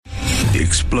The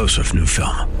explosive new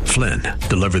film, Flynn,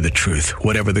 deliver the truth,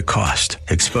 whatever the cost,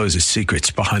 exposes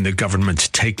secrets behind the government's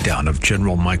takedown of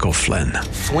General Michael Flynn.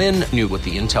 Flynn knew what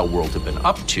the intel world had been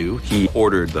up to. He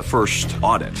ordered the first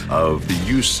audit of the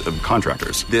use of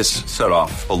contractors. This set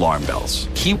off alarm bells.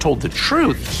 He told the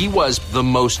truth. He was the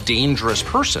most dangerous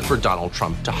person for Donald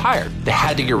Trump to hire. They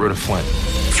had to get rid of Flynn.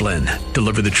 Flynn,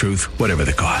 deliver the truth, whatever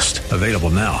the cost. Available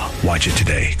now. Watch it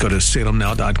today. Go to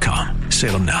salemnow.com.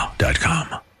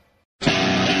 salemnow.com.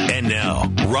 And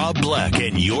now, Rob Black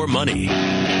and Your Money.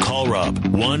 Call Rob,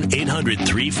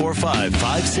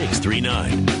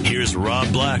 1-800-345-5639. Here's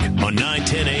Rob Black on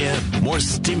 910 a.m. More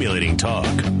stimulating talk.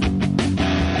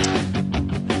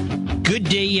 Good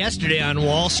day yesterday on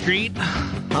Wall Street.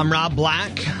 I'm Rob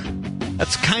Black.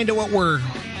 That's kind of what we're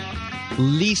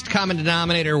least common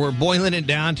denominator. We're boiling it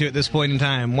down to at this point in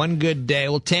time. One good day,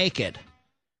 we'll take it.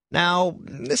 Now,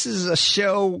 this is a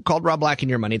show called Rob Black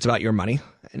and Your Money. It's about your money.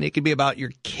 And it could be about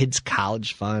your kids'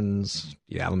 college funds.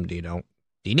 Do you have them? Do you don't?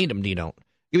 Do you need them? Do you don't? It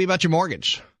could be about your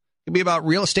mortgage. It could be about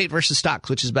real estate versus stocks,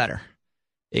 which is better.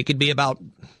 It could be about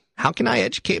how can I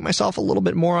educate myself a little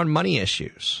bit more on money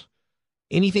issues.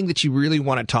 Anything that you really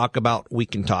want to talk about, we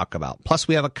can talk about. Plus,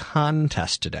 we have a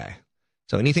contest today.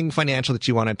 So anything financial that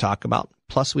you want to talk about,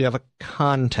 plus we have a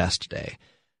contest today.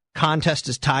 Contest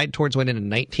is tied towards winning a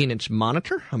 19-inch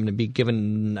monitor. I'm going to be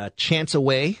giving a chance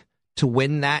away to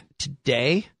win that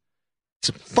today. It's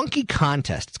a funky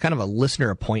contest. It's kind of a listener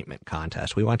appointment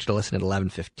contest. We want you to listen at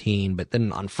 11:15, but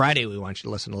then on Friday we want you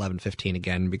to listen at 11:15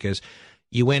 again because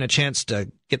you win a chance to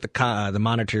get the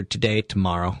monitor today,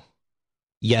 tomorrow,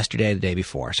 yesterday, the day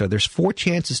before. So there's 4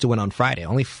 chances to win on Friday.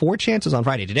 Only 4 chances on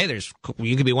Friday. Today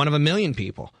you could be one of a million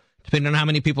people. Depending on how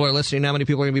many people are listening, how many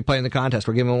people are going to be playing the contest.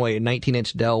 We're giving away a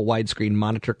 19-inch Dell widescreen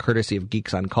monitor courtesy of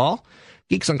Geeks on Call.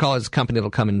 Geeks on Call is a company that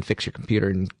will come and fix your computer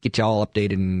and get you all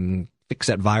updated and fix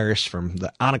that virus from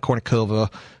the Anna Kournikova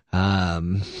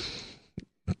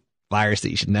virus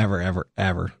that you should never, ever,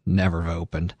 ever, never have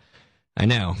opened. I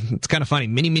know. It's kind of funny.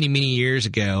 Many, many, many years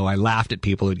ago, I laughed at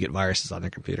people who'd get viruses on their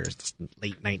computers. It's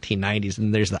late 1990s,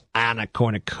 and there's the Anna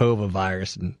Kournikova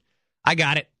virus, and I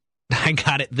got it.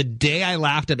 The day I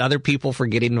laughed at other people for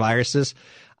getting viruses,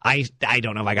 I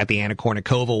don't know if I got the Anna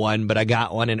Kournikova one, but I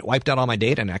got one, and it wiped out all my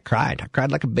data, and I cried. I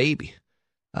cried like a baby.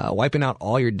 Wiping out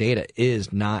all your data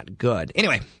is not good.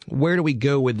 Anyway, where do we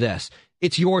go with this?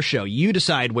 It's your show. You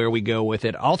decide where we go with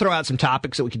it. I'll throw out some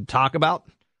topics that we can talk about.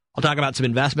 I'll talk about some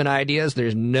investment ideas.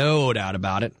 There's no doubt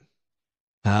about it.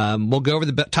 We'll go over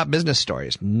the top business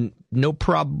stories. No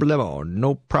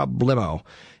problemo.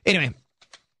 Anyway.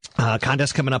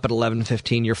 Contest coming up at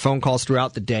 11:15. Your phone calls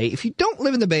throughout the day. If you don't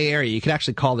live in the Bay Area, you can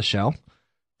actually call the show.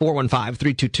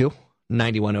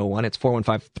 415-322-9101. It's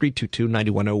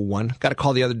 415-322-9101. Got a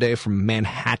call the other day from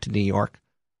Manhattan, New York.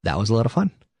 That was a lot of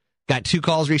fun. Got 2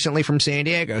 calls recently from San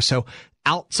Diego. So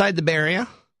outside the Bay Area,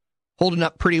 holding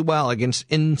up pretty well against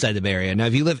inside the Bay Area. Now,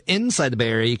 if you live inside the Bay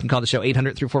Area, you can call the show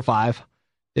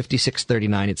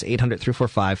 800-345-5639. It's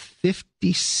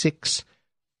 800-345-5639.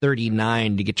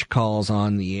 39 to get your calls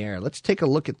on the air. Let's take a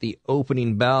look at the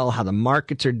opening bell, how the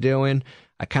markets are doing.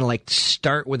 I kind of like to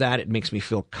start with that. It makes me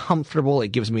feel comfortable. It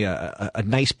gives me a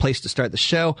nice place to start the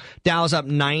show. Dow's up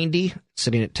 90,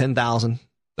 sitting at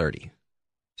 10,030.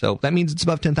 So that means it's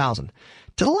above 10,000.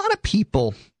 To a lot of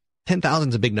people, 10,000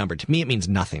 is a big number. To me, it means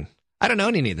nothing. I don't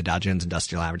own any of the Dow Jones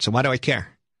Industrial Average, so why do I care?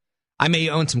 I may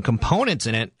own some components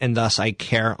in it, and thus I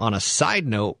care on a side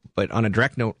note, but on a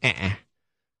direct note,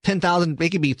 10,000, it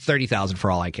could be 30,000 for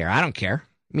all I care. I don't care.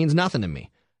 It means nothing to me.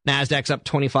 NASDAQ's up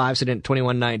 25, sitting at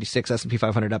 2196. S&P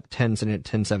 500 up 10, sitting at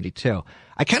 1072.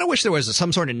 I kind of wish there was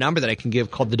some sort of number that I can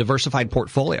give called the diversified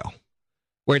portfolio,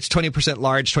 where it's 20%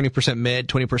 large, 20% mid,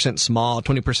 20% small,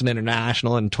 20%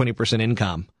 international, and 20%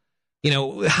 income. You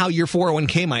know, how your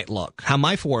 401k might look, how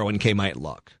my 401k might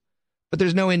look. But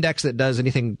there's no index that does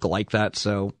anything like that,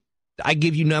 so I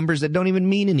give you numbers that don't even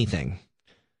mean anything.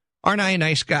 Aren't I a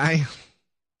nice guy?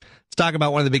 Let's talk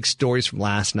about one of the big stories from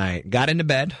last night. Got into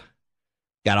bed,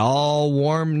 got all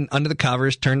warm under the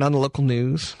covers, turned on the local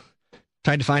news,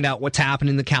 tried to find out what's happening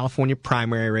in the California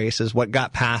primary races, what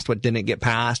got passed, what didn't get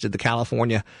passed. Did the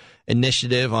California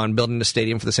initiative on building a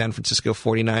stadium for the San Francisco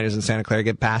 49ers in Santa Clara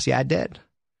get passed? Yeah, it did.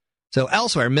 So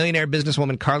elsewhere, millionaire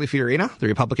businesswoman Carly Fiorina, the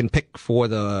Republican pick for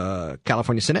the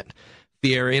California Senate.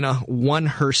 Fiorina won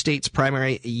her state's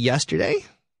primary yesterday.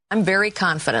 I'm very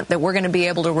confident that we're going to be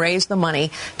able to raise the money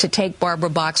to take Barbara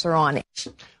Boxer on.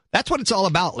 That's what it's all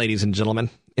about, ladies and gentlemen.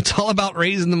 It's all about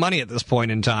raising the money at this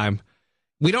point in time.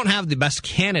 We don't have the best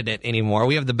candidate anymore.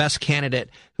 We have the best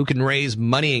candidate who can raise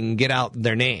money and get out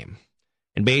their name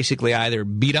and basically either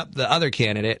beat up the other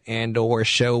candidate and or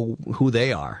show who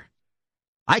they are.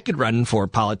 I could run for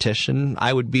politician.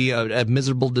 I would be a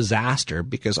miserable disaster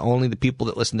because only the people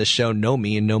that listen to this show know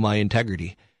me and know my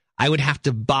integrity. I would have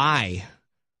to buy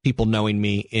people knowing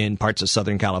me in parts of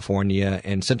Southern California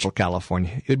and Central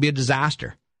California. It would be a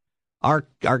disaster. Our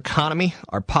economy,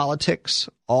 our politics,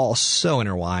 all so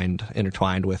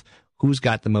intertwined with who's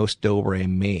got the most over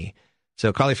me.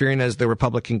 So Carly Fiorina is the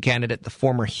Republican candidate, the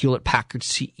former Hewlett-Packard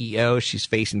CEO. She's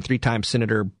facing 3-time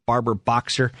Senator Barbara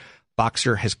Boxer.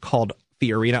 Boxer has called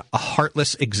Fiorina a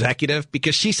heartless executive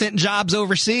because she sent jobs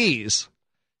overseas.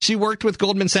 She worked with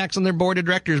Goldman Sachs on their board of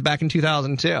directors back in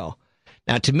 2002.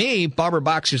 Now, to me, Barbara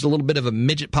Boxer's a little bit of a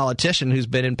midget politician who's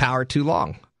been in power too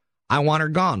long. I want her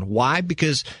gone. Why?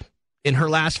 Because in her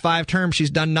last 5 terms, she's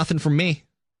done nothing for me.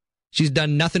 She's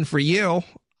done nothing for you.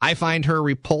 I find her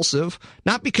repulsive,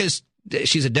 not because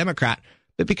she's a Democrat,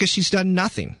 but because she's done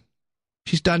nothing.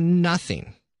 She's done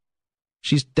nothing.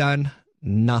 She's done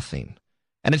nothing.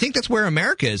 And I think that's where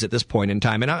America is at this point in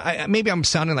time. And maybe I'm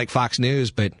sounding like Fox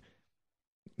News, but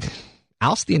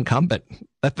oust the incumbent.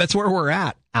 That's where we're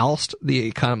at. Oust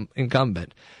the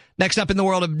incumbent. Next up in the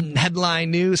world of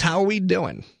headline news, how are we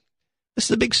doing? This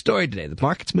is a big story today. The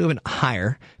market's moving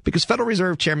higher because Federal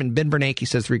Reserve Chairman Ben Bernanke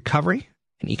says the recovery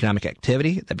in economic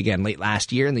activity that began late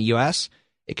last year in the U.S.,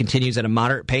 it continues at a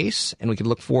moderate pace, and we can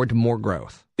look forward to more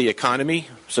growth. The economy,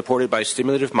 supported by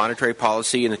stimulative monetary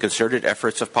policy and the concerted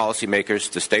efforts of policymakers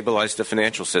to stabilize the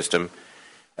financial system,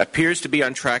 appears to be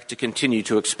on track to continue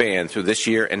to expand through this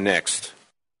year and next.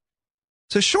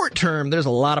 So short term, there's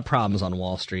a lot of problems on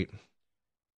Wall Street.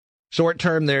 Short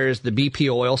term, there's the BP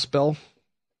oil spill.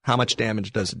 How much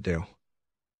damage does it do?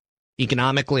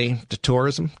 Economically, to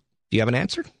tourism, do you have an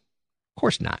answer? Of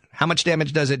course not. How much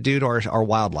damage does it do to our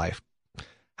wildlife?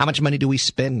 How much money do we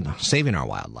spend saving our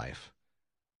wildlife?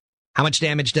 How much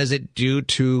damage does it do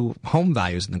to home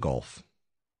values in the Gulf?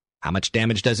 How much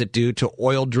damage does it do to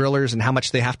oil drillers and how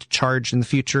much they have to charge in the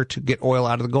future to get oil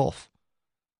out of the Gulf?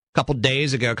 A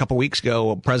couple weeks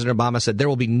ago, President Obama said there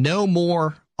will be no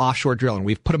more offshore drilling.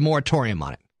 We've put a moratorium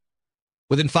on it.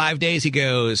 Within 5 days, he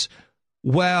goes,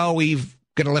 well, we've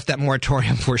going to lift that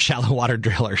moratorium for shallow water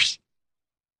drillers.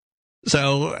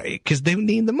 So, because they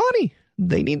need the money.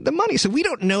 They need the money. So we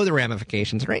don't know the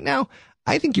ramifications. Right now,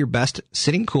 I think you're best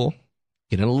sitting cool,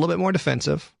 getting a little bit more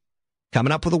defensive,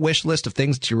 coming up with a wish list of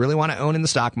things that you really want to own in the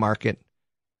stock market,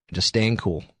 and just staying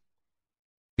cool.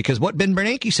 Because what Ben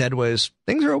Bernanke said was,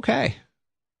 things are okay.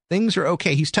 Things are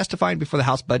okay. He's testifying before the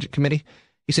House Budget Committee.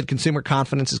 He said consumer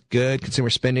confidence is good. Consumer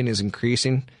spending is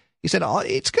increasing. He said,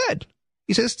 it's good.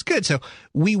 He says it's good. So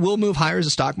we will move higher as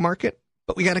a stock market,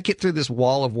 but we got to get through this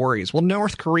wall of worries. Will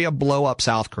North Korea blow up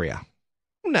South Korea?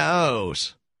 Who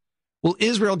knows? Will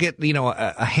Israel get,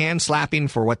 a hand slapping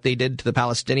for what they did to the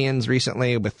Palestinians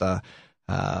recently with a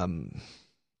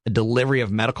delivery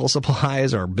of medical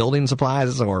supplies or building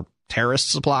supplies or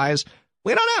terrorist supplies?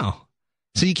 We don't know.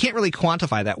 So you can't really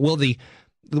quantify that. Will the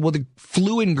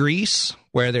flu in Greece,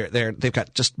 where they've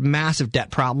got just massive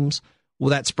debt problems, will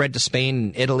that spread to Spain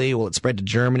and Italy? Will it spread to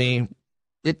Germany?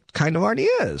 It kind of already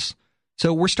is.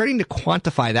 So we're starting to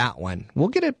quantify that one. We'll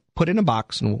get it put in a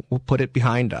box and we'll put it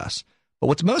behind us. But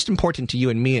what's most important to you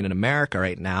and me and in America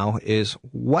right now is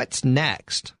what's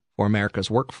next for America's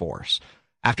workforce.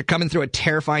 After coming through a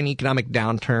terrifying economic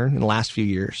downturn in the last few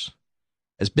years,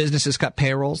 as businesses cut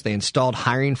payrolls, they installed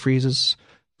hiring freezes.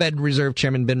 Fed Reserve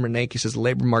Chairman Ben Bernanke says the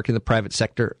labor market in the private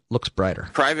sector looks brighter.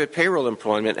 Private payroll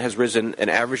employment has risen an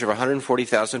average of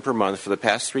 140,000 per month for the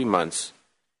past 3 months,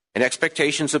 and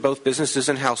expectations of both businesses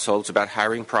and households about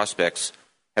hiring prospects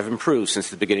have improved since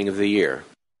the beginning of the year.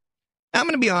 I'm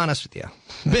going to be honest with you.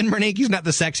 Ben Bernanke's not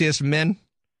the sexiest of men.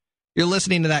 You're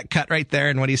listening to that cut right there,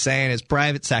 and what he's saying is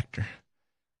private sector.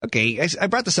 Okay, I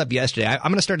brought this up yesterday. I'm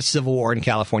going to start a civil war in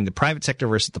California, the private sector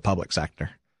versus the public sector.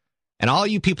 And all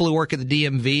you people who work at the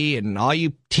DMV and all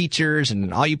you teachers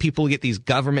and all you people who get these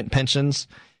government pensions,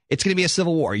 it's going to be a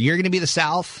civil war. You're going to be the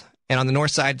South, and on the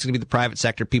North side, it's going to be the private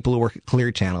sector, people who work at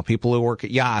Clear Channel, people who work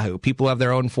at Yahoo, people who have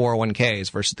their own 401ks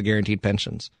versus the guaranteed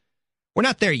pensions. We're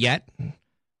not there yet,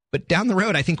 but down the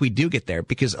road, I think we do get there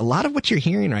because a lot of what you're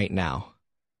hearing right now,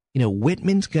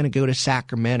 Whitman's going to go to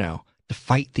Sacramento to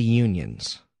fight the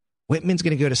unions. Whitman's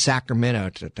going to go to Sacramento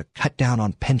to cut down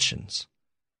on pensions.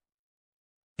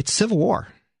 It's civil war.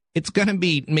 It's going to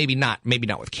be maybe not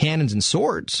with cannons and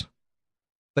swords,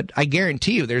 but I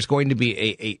guarantee you there's going to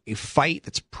be a fight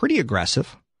that's pretty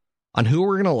aggressive on who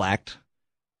we're going to elect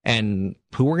and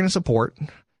who we're going to support.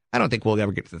 I don't think we'll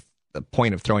ever get to the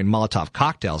point of throwing Molotov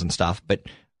cocktails and stuff, but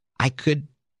I could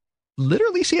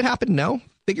literally see it happen. No,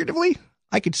 figuratively,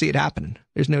 I could see it happening.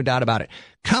 There's no doubt about it.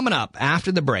 Coming up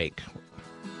after the break,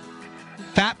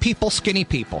 fat people, skinny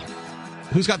people.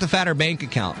 Who's got the fatter bank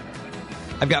account?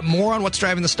 I've got more on what's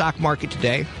driving the stock market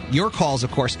today. Your calls,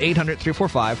 of course,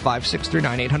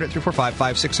 800-345-5639,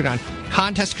 800-345-5639.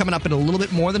 Contest coming up in a little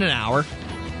bit more than an hour.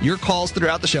 Your calls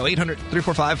throughout the show,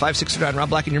 800-345-5639. Rob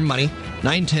Black and Your Money,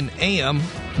 9:10 a.m.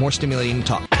 More stimulating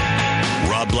talk.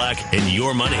 Rob Black and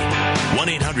Your Money,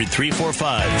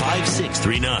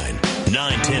 1-800-345-5639,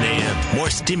 9:10 a.m. More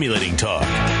stimulating talk.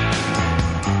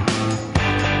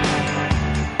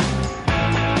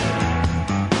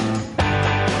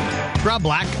 Rob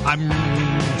Black.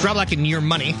 It's Rob Black and Your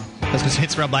Money. I was going to say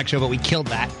it's the Rob Black Show, but we killed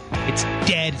that. It's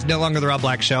dead. It's no longer the Rob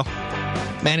Black Show.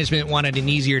 Management wanted an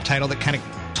easier title that kind of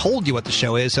told you what the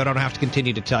show is, so I don't have to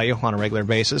continue to tell you on a regular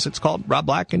basis. It's called Rob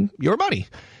Black and Your Money.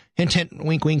 Hint, hint,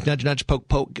 wink, wink, nudge, nudge, poke,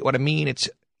 poke. Get what I mean? It's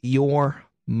your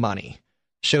money.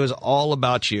 The show is all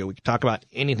about you. We can talk about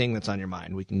anything that's on your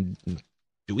mind. We can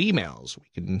do emails. We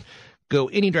can go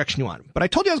any direction you want. But I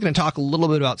told you I was going to talk a little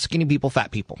bit about skinny people,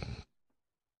 fat people.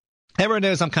 Everyone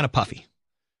knows I'm kind of puffy.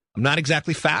 I'm not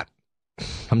exactly fat.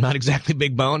 I'm not exactly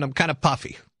big bone. I'm kind of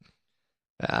puffy.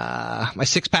 My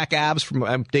six-pack abs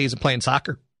from days of playing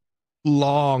soccer,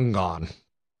 long gone.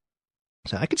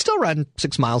 So I could still run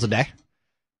 6 miles a day.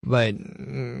 But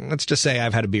let's just say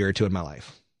I've had a beer or two in my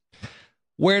life.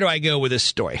 Where do I go with this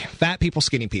story? Fat people,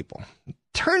 skinny people.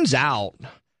 Turns out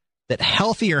that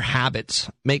healthier habits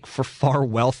make for far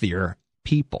wealthier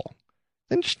people.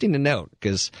 Interesting to note,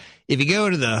 because if you go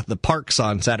to the parks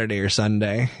on Saturday or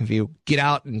Sunday, if you get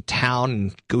out in town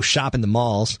and go shop in the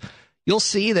malls, you'll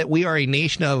see that we are a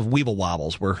nation of weeble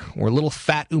wobbles. We're little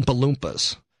fat Oompa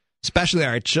Loompas, especially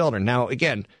our children. Now,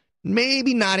 again,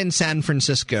 maybe not in San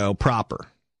Francisco proper.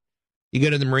 You go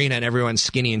to the marina and everyone's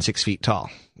skinny and 6 feet tall.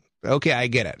 Okay, I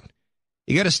get it.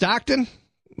 You go to Stockton,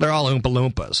 they're all Oompa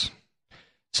Loompas.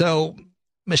 So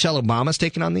Michelle Obama's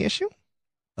taking on the issue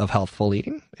of healthful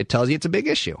eating. It tells you it's a big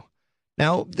issue.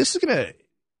 Now, this is going to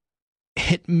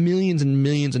hit millions and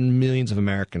millions and millions of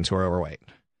Americans who are overweight.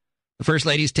 The First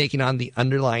Lady's taking on the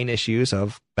underlying issues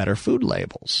of better food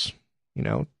labels,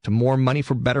 to more money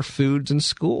for better foods in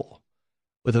school,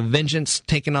 with a vengeance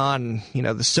taking on,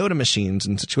 the soda machines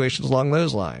and situations along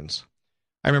those lines.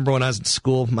 I remember when I was in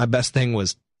school, my best thing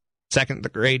was 2nd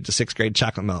grade to 6th grade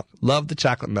chocolate milk. Loved the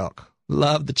chocolate milk.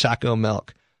 Loved the Choco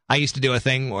milk. I used to do a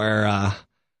thing where,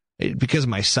 because of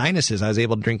my sinuses, I was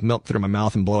able to drink milk through my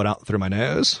mouth and blow it out through my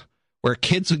nose, where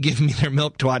kids would give me their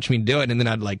milk to watch me do it, and then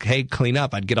I'd hey, clean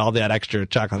up. I'd get all that extra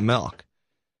chocolate milk.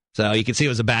 So you can see it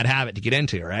was a bad habit to get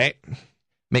into, right?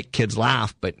 Make kids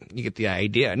laugh, but you get the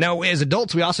idea. Now, as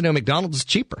adults, we also know McDonald's is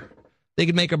cheaper. They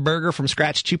could make a burger from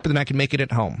scratch cheaper than I can make it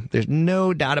at home. There's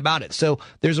no doubt about it. So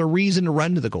there's a reason to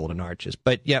run to the Golden Arches,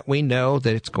 but yet we know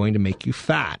that it's going to make you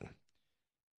fat.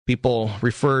 People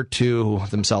refer to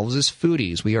themselves as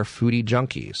foodies. We are foodie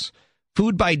junkies.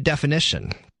 Food by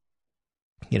definition.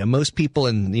 Most people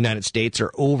in the United States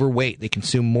are overweight. They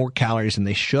consume more calories than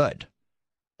they should.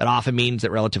 That often means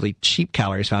that relatively cheap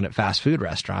calories found at fast food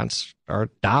restaurants are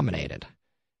dominated.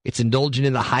 It's indulging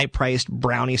in the high-priced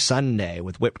brownie sundae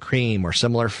with whipped cream or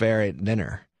similar fare at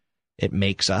dinner. It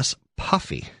makes us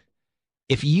puffy.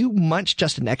 If you munch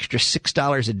just an extra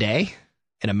 $6 a day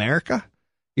in America,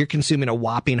 you're consuming a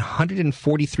whopping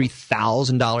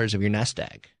 $143,000 of your nest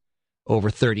egg over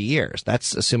 30 years.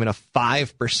 That's assuming a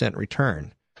 5%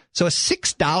 return. So a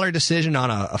 $6 decision on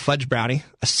a fudge brownie,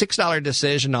 a $6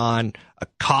 decision on a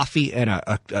coffee and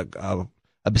a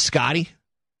biscotti,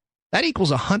 that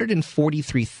equals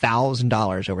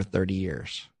 $143,000 over 30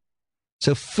 years.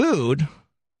 So food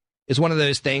is one of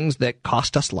those things that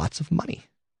cost us lots of money.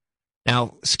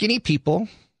 Now, skinny people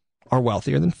are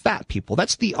wealthier than fat people.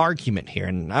 That's the argument here,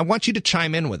 and I want you to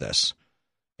chime in with us.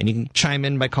 And you can chime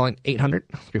in by calling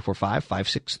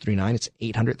 800-345-5639. It's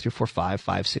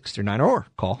 800-345-5639, or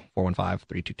call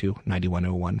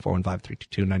 415-322-9101,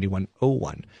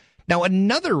 415-322-9101. Now,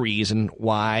 another reason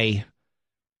why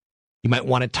you might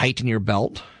want to tighten your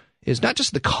belt is not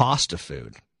just the cost of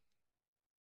food.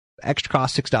 The extra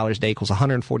cost, $6 a day, equals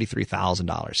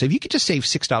 $143,000. So if you could just save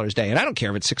 $6 a day, and I don't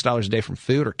care if it's $6 a day from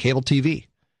food or cable TV,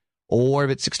 or if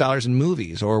it's $6 in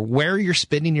movies, or where you're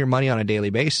spending your money on a daily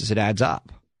basis, it adds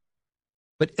up.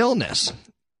 But illness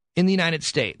in the United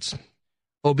States,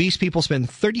 obese people spend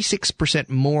 36%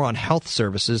 more on health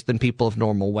services than people of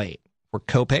normal weight, for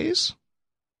copays,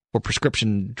 for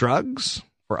prescription drugs,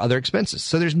 for other expenses.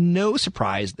 So there's no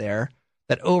surprise there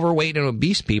that overweight and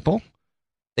obese people,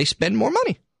 they spend more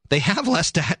money. They have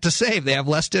less to save. They have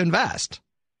less to invest.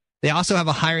 They also have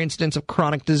a higher incidence of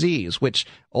chronic disease, which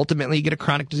ultimately you get a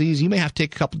chronic disease, you may have to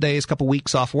take a couple days, couple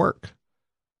weeks off work.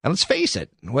 And let's face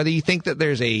it, whether you think that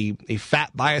there's a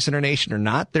fat bias in our nation or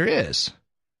not, there is.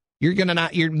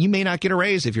 you may not get a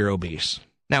raise if you're obese.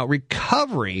 Now,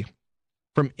 recovery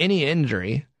from any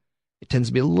injury, it tends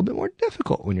to be a little bit more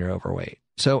difficult when you're overweight.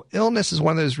 So illness is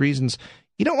one of those reasons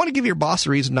you don't want to give your boss a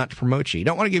reason not to promote you. You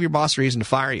don't want to give your boss a reason to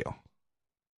fire you.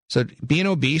 So being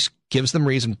obese gives them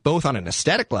reason both on an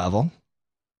aesthetic level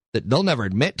that they'll never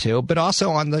admit to, but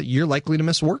also on the you're likely to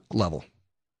miss work level.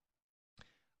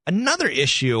 Another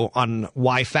issue on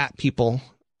why fat people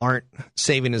aren't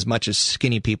saving as much as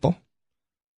skinny people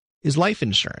is life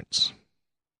insurance.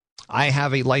 I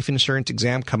have a life insurance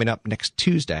exam coming up next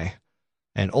Tuesday,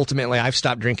 and ultimately I've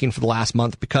stopped drinking for the last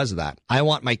month because of that. I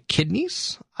want my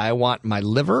kidneys, I want my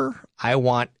liver, I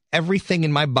want everything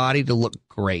in my body to look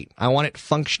great. I want it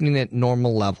functioning at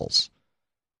normal levels.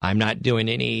 I'm not doing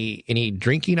any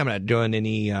drinking. I'm not doing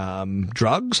any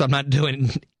drugs. I'm not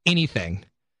doing anything.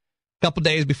 A couple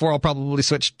days before, I'll probably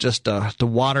switch just to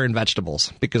water and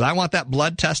vegetables because I want that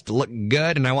blood test to look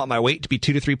good and I want my weight to be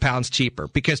 2 to 3 pounds cheaper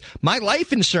because my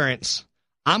life insurance,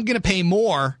 I'm going to pay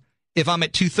more if I'm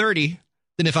at 230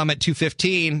 than if I'm at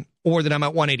 215 or that I'm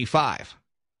at 185.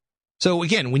 So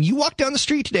again, when you walk down the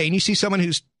street today and you see someone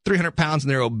who's 300 pounds and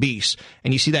they're obese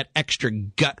and you see that extra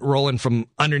gut rolling from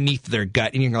underneath their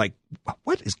gut and you're like,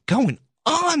 what is going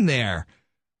on there?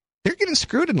 They're getting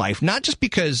screwed in life, not just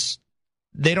because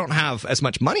they don't have as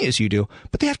much money as you do,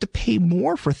 but they have to pay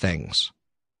more for things.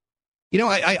 You know,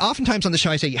 I oftentimes on the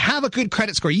show, I say, you have a good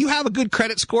credit score. You have a good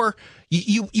credit score.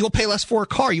 You'll pay less for a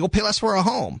car. You'll pay less for a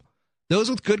home. Those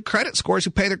with good credit scores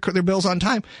who pay their bills on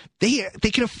time,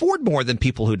 they can afford more than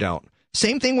people who don't.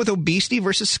 Same thing with obesity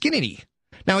versus skinny.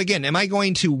 Now, again, am I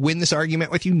going to win this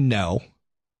argument with you? No.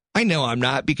 I know I'm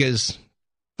not because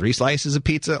 3 slices of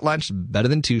pizza at lunch is better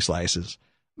than 2 slices.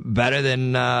 Better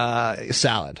than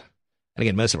salad. And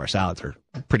again, most of our salads are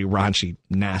pretty raunchy,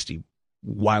 nasty,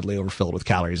 wildly overfilled with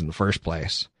calories in the first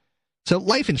place. So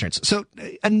life insurance. So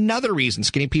another reason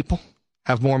skinny people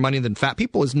have more money than fat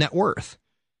people is net worth.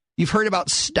 You've heard about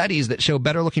studies that show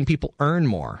better looking people earn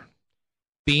more.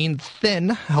 Being thin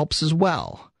helps as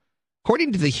well.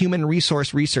 According to the Human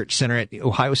Resource Research Center at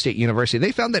Ohio State University,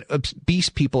 they found that obese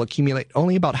people accumulate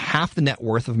only about half the net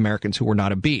worth of Americans who were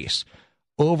not obese.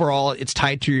 Overall, it's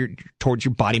tied towards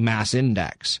your body mass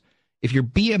index. If your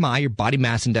BMI, your body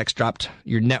mass index, dropped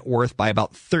your net worth by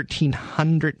about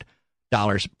 $1,300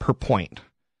 per point.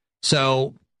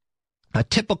 So a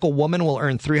typical woman will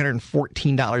earn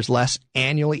 $314 less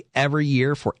annually every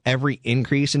year for every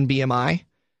increase in BMI,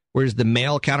 whereas the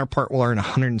male counterpart will earn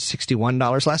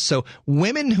 $161 less. So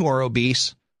women who are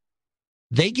obese,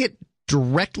 they get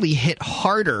directly hit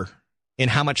harder in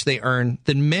how much they earn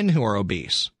than men who are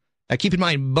obese. Now, keep in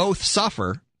mind, both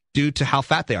suffer due to how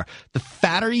fat they are. The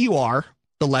fatter you are,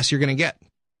 the less you're going to get,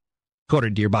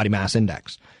 according to your body mass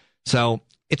index. So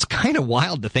it's kind of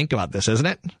wild to think about this, isn't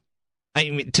it? I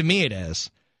mean, to me, it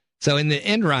is. So in the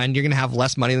end run, you're going to have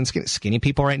less money than skinny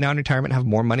people right now in retirement have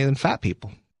more money than fat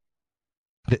people.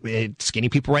 Skinny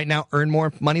people right now earn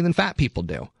more money than fat people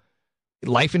do.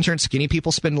 Life insurance, skinny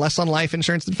people spend less on life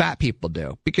insurance than fat people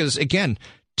do. Because, again,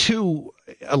 to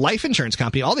a life insurance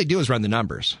company, all they do is run the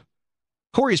numbers.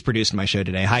 Corey's producing my show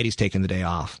today. Heidi's taking the day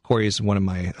off. Corey is one of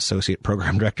my associate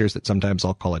program directors that sometimes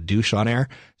I'll call a douche on air.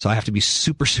 So I have to be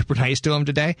super, super nice to him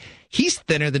today. He's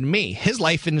thinner than me. His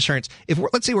life insurance,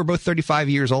 let's say we're both 35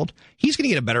 years old, he's going to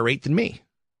get a better rate than me.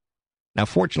 Now,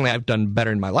 fortunately, I've done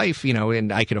better in my life,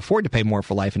 and I can afford to pay more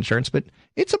for life insurance, but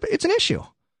it's an issue.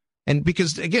 And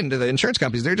because, again, to the insurance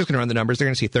companies, they're just going to run the numbers. They're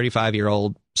going to see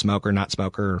 35-year-old smoker, not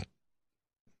smoker,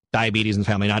 diabetes in the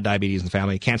family, not diabetes in the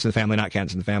family, cancer in the family, not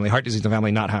cancer in the family, heart disease in the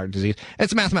family, not heart disease. And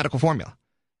it's a mathematical formula.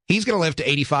 He's going to live to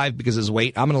 85 because of his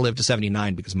weight. I'm going to live to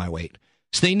 79 because of my weight.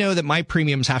 So they know that my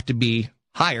premiums have to be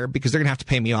higher because they're going to have to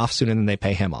pay me off sooner than they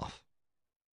pay him off.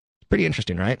 Pretty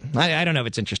interesting, right? I don't know if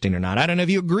it's interesting or not. I don't know if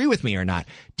you agree with me or not.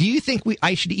 Do you think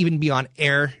I should even be on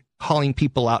air calling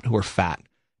people out who are fat?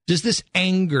 Does this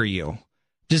anger you?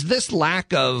 Does this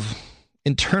lack of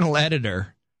internal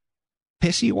editor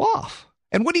piss you off?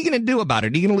 And what are you going to do about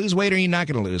it? Are you going to lose weight or are you not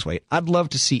going to lose weight? I'd love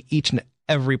to see each and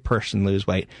every person lose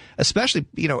weight. Especially,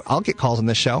 I'll get calls on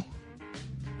this show.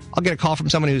 I'll get a call from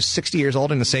someone who's 60 years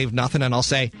old and has saved nothing, and I'll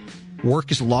say,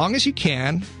 work as long as you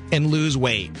can and lose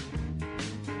weight.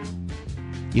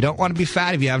 You don't want to be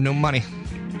fat if you have no money.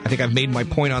 I think I've made my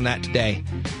point on that today.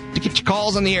 To get your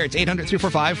calls on the air, it's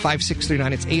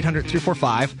 800-345-5639. It's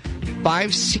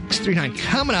 800-345-5639.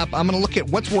 Coming up, I'm going to look at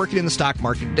what's working in the stock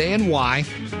market today and why.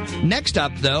 Next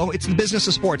up, though, it's the business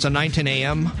of sports on 910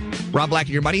 a.m. Rob Black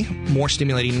and your money, more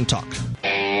stimulating than talk.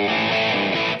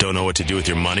 Don't know what to do with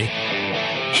your money?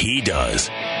 He does.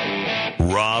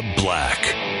 Rob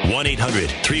Black.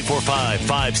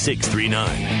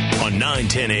 1-800-345-5639 on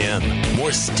 910 a.m.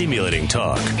 More stimulating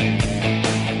talk.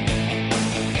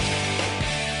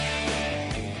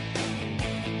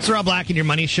 It's Rob Black and Your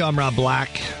Money Show. I'm Rob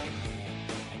Black.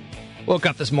 Woke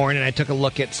up this morning and I took a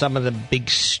look at some of the big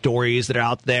stories that are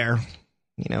out there.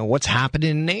 You know, what's happening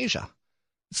in Asia.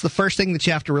 It's the first thing that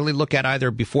you have to really look at either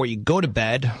before you go to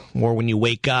bed or when you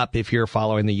wake up if you're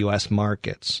following the U.S.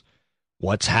 markets.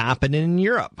 What's happening in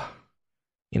Europe?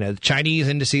 You know, the Chinese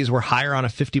indices were higher on a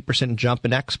 50% jump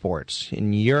in exports.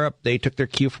 In Europe, they took their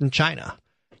cue from China.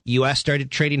 U.S.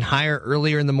 started trading higher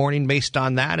earlier in the morning based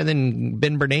on that. And then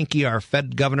Ben Bernanke, our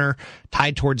Fed governor,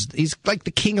 he's like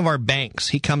the king of our banks.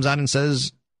 He comes out and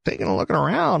says, taking a look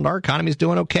around, our economy's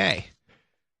doing okay.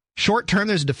 Short term,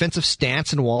 there's a defensive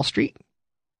stance in Wall Street.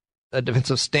 A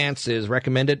defensive stance is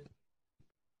recommended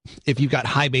if you've got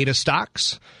high beta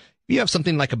stocks. If you have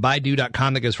something like a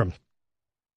Baidu.com that goes from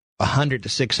 100 to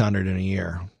 600 in a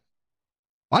year,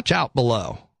 watch out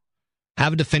below.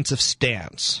 Have a defensive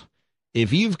stance.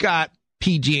 If you've got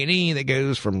PG&E that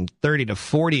goes from 30 to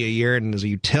 40 a year and is a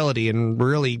utility and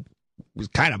really is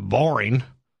kind of boring,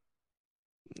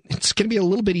 it's going to be a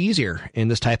little bit easier in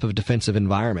this type of defensive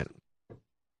environment.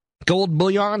 Gold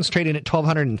bullion's trading at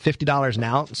 $1,250 an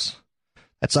ounce.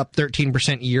 That's up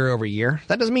 13% year over year.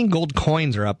 That doesn't mean gold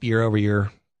coins are up year over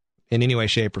year in any way,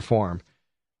 shape, or form.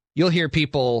 You'll hear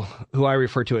people who I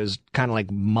refer to as kind of like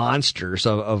monsters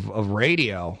of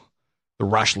radio, the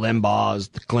Rush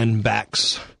Limbaughs, the Glenn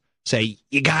Becks, say,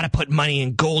 you got to put money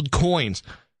in gold coins.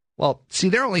 Well, see,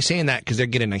 they're only saying that because they're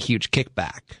getting a huge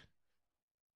kickback.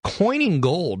 Coining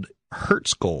gold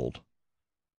hurts gold.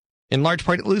 In large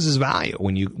part, it loses value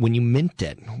when you mint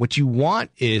it. What you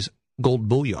want is gold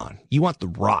bullion. You want the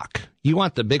rock. You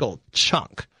want the big old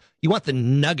chunk. You want the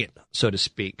nugget, so to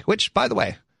speak, which, by the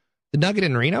way, the nugget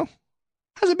in Reno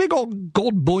has a big old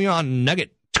gold bullion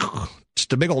nugget.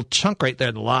 Just a big old chunk right there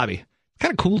in the lobby.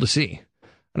 Kind of cool to see. I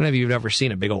don't know if you've ever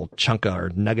seen a big old chunk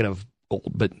or nugget of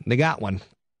gold, but they got one.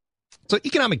 So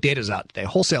economic data is out today.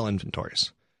 Wholesale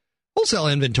inventories. Wholesale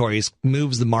inventories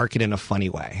moves the market in a funny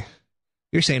way.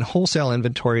 You're saying wholesale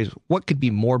inventories, what could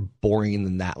be more boring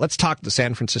than that? Let's talk the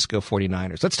San Francisco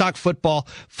 49ers. Let's talk football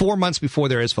 4 months before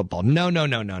there is football. No.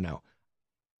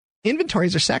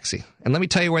 Inventories are sexy, and let me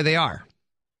tell you where they are.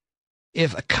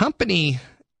 If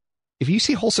you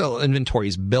see wholesale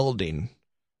inventories building,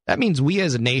 that means we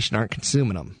as a nation aren't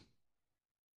consuming them.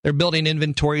 They're building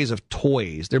inventories of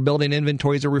toys. They're building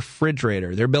inventories of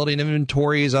refrigerator. They're building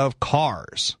inventories of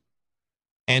cars.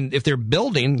 And if they're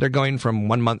building, they're going from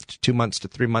 1 month to 2 months to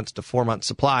 3 months to 4 months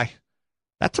supply.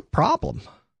 That's a problem.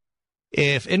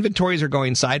 If inventories are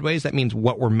going sideways, that means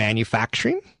what we're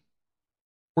manufacturing,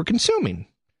 we're consuming.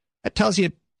 That tells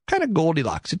you kind of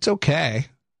Goldilocks. It's okay.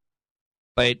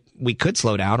 But we could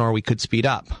slow down or we could speed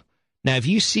up. Now, if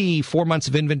you see 4 months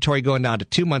of inventory going down to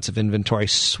 2 months of inventory,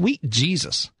 sweet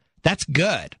Jesus, that's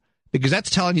good. Because that's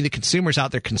telling you the consumer's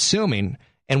out there consuming.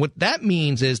 And what that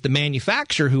means is the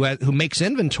manufacturer who makes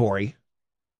inventory,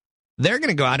 they're going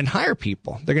to go out and hire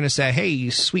people. They're going to say, hey,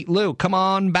 Sweet Lou, come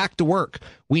on back to work.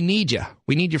 We need you.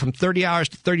 We need you from 30 hours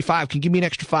to 35. Can you give me an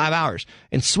extra 5 hours?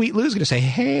 And Sweet Lou's going to say,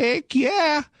 heck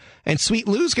yeah. And Sweet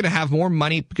Lou's going to have more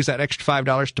money because that extra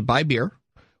 $5 to buy beer,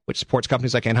 which supports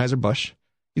companies like Anheuser-Busch.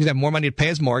 He's going to have more money to pay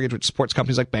his mortgage, which supports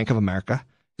companies like Bank of America.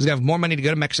 He's going to have more money to go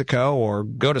to Mexico or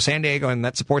go to San Diego, and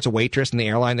that supports a waitress and the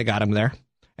airline that got him there.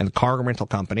 And the car rental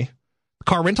company. The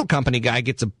car rental company guy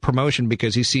gets a promotion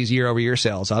because he sees year-over-year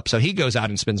sales up, so he goes out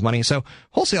and spends money. So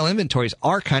wholesale inventories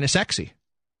are kind of sexy.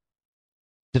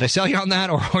 Did I sell you on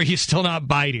that, or are you still not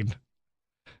biting?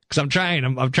 Because I'm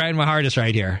trying my hardest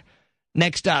right here.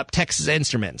 Next up, Texas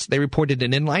Instruments. They reported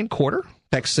an inline quarter.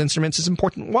 Texas Instruments is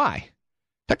important. Why?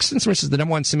 Texas Instruments is the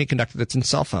number one semiconductor that's in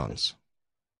cell phones.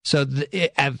 So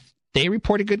if they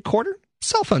report a good quarter,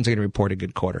 cell phones are going to report a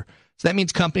good quarter. So that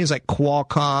means companies like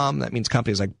Qualcomm, that means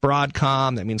companies like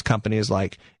Broadcom, that means companies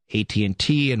like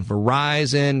AT&T and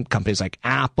Verizon, companies like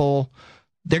Apple.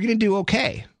 They're going to do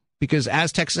okay because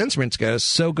as Texas Instruments goes,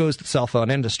 so goes the cell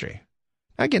phone industry.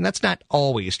 Now, again, that's not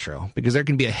always true because there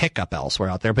can be a hiccup elsewhere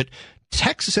out there, but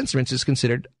Texas Instruments is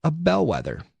considered a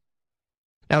bellwether.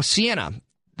 Now, Ciena,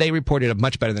 they reported a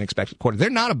much better than expected quarter. They're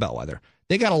not a bellwether.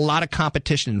 They got a lot of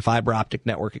competition in fiber optic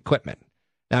network equipment.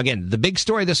 Now, again, the big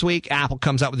story this week, Apple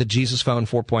comes out with the Jesus Phone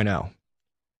 4.0.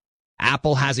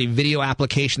 Apple has a video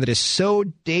application that is so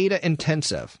data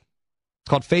intensive. It's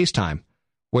called FaceTime,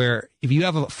 where if you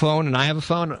have a phone and I have a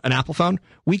phone, an Apple phone,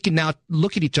 we can now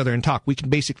look at each other and talk. We can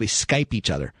basically Skype each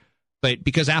other. But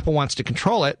because Apple wants to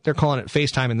control it, they're calling it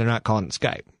FaceTime and they're not calling it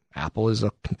Skype. Apple is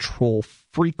a control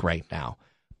freak right now.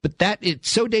 But it's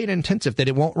so data intensive that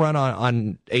it won't run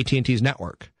on AT&T's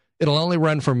network. It'll only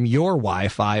run from your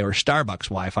Wi-Fi or Starbucks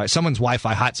Wi-Fi, someone's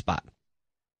Wi-Fi hotspot.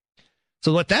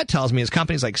 So what that tells me is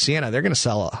companies like Ciena, they're going to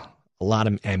sell a lot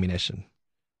of ammunition.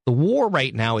 The war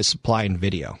right now is supply and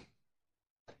video.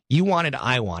 You want it,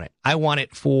 I want it. I want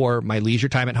it for my leisure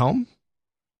time at home.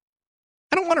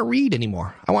 I don't want to read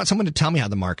anymore. I want someone to tell me how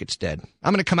the market's dead.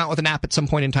 I'm going to come out with an app at some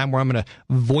point in time where I'm going to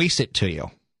voice it to you.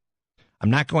 It's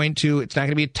not going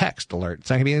to be a text alert. It's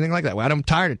not going to be anything like that. I'm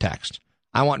tired of text.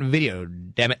 I want video,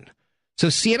 damn it. So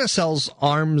Ciena sells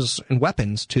arms and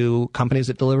weapons to companies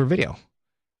that deliver video.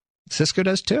 Cisco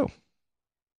does too.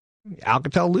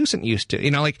 Alcatel-Lucent used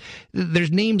to.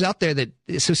 There's names out there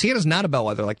so Ciena's not a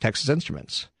bellwether like Texas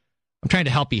Instruments. I'm trying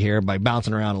to help you here by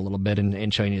bouncing around a little bit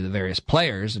and showing you the various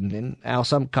players and how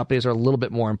some companies are a little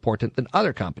bit more important than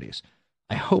other companies.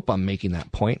 I hope I'm making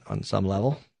that point on some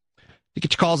level. To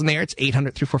get your calls in the air, it's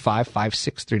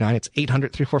 800-345-5639. It's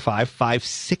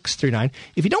 800-345-5639.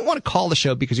 If you don't want to call the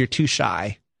show because you're too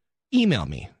shy, email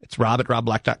me. It's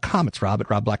rob@robblack.com. It's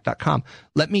rob@robblack.com.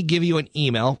 Let me give you an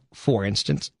email, for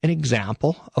instance, an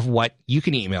example of what you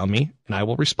can email me, and I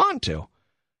will respond to.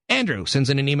 Andrew sends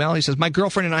in an email. He says, my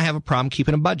girlfriend and I have a problem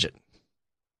keeping a budget.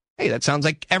 Hey, that sounds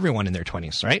like everyone in their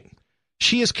 20s, right?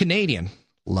 She is Canadian.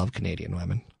 Love Canadian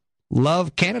women.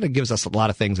 Canada gives us a lot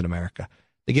of things in America.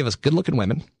 They give us good-looking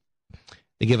women,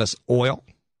 they give us oil,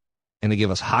 and they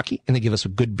give us hockey, and they give us a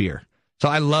good beer. So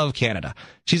I love Canada.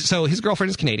 So his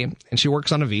girlfriend is Canadian, and she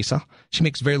works on a visa. She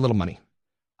makes very little money.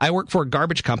 I work for a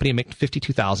garbage company and make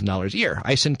 $52,000 a year.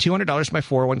 I send $200 to my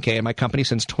 401k, and my company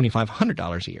sends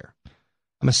 $2,500 a year.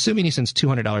 I'm assuming he sends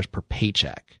 $200 per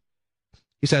paycheck.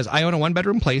 He says, I own a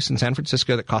one-bedroom place in San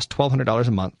Francisco that costs $1,200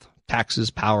 a month, taxes,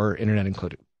 power, internet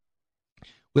included.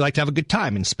 We like to have a good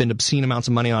time and spend obscene amounts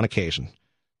of money on occasion.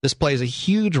 This plays a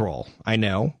huge role, I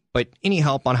know, but any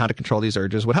help on how to control these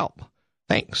urges would help.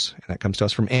 Thanks. And that comes to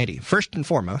us from Andy. First and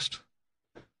foremost,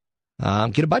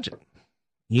 get a budget.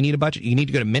 You need a budget. You need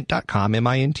to go to mint.com,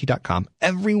 mint.com.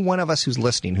 Every one of us who's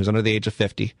listening, who's under the age of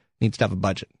 50, needs to have a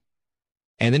budget.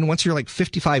 And then once you're like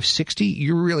 55, 60,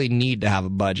 you really need to have a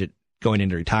budget going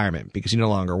into retirement because you no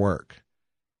longer work.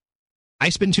 I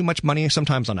spend too much money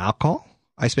sometimes on alcohol.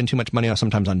 I spend too much money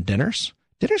sometimes on dinners.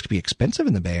 Dinners can be expensive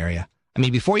in the Bay Area. I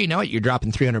mean, before you know it, you're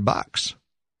dropping $300.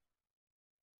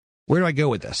 Where do I go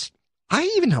with this? I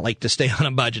even like to stay on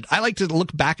a budget. I like to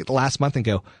look back at the last month and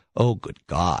go, oh, good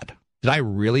God. Did I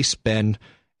really spend?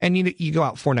 And you go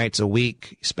out 4 nights a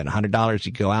week, you spend $100,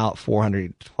 you go out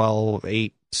 400, 12,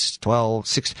 8, 12,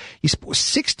 6, you spend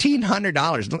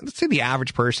 $1,600. Let's say the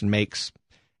average person makes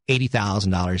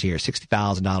 $80,000 a year,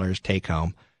 $60,000 take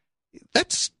home.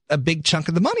 That's a big chunk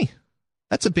of the money.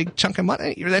 That's a big chunk of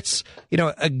money. That's,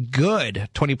 a good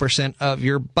 20% of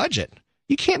your budget.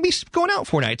 You can't be going out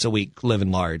 4 nights a week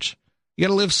living large. You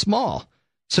got to live small.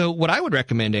 So what I would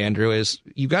recommend, Andrew, is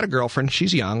you've got a girlfriend.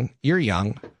 She's young. You're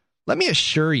young. Let me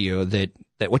assure you that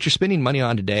what you're spending money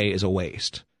on today is a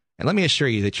waste. And let me assure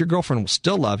you that your girlfriend will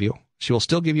still love you. She will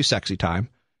still give you sexy time.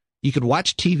 You could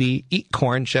watch TV, eat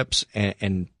corn chips,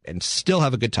 and still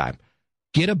have a good time.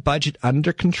 Get a budget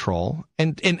under control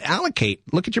and allocate.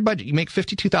 Look at your budget. You make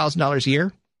 $52,000 a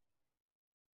year.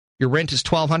 Your rent is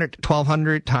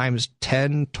 $1,200 times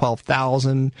 10,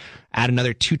 $12,000. Add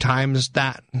another 2 times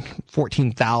that,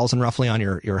 $14,000 roughly on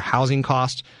your housing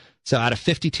cost. So out of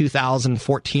 $52,000,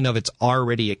 14 of it's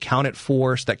already accounted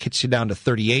for. So that gets you down to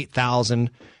 $38,000.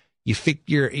 You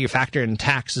factor in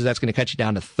taxes. That's going to cut you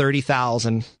down to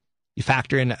 $30,000. You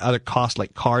factor in other costs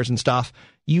like cars and stuff.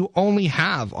 You only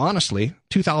have, honestly,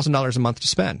 $2,000 a month to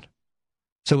spend.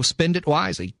 So spend it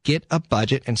wisely. Get a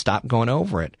budget and stop going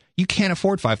over it. You can't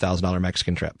afford $5,000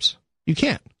 Mexican trips. You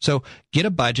can't. So get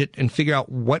a budget and figure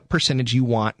out what percentage you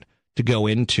want to go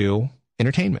into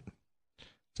entertainment.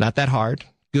 It's not that hard.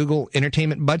 Google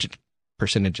entertainment budget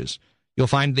percentages. You'll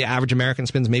find the average American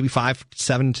spends maybe 5,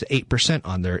 7 to 8%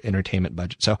 on their entertainment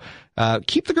budget. So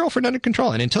keep the girlfriend under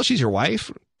control. And until she's your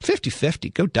wife,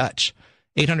 50-50. Go Dutch.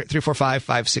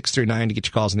 800-345-5639 to get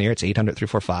your calls in the air. It's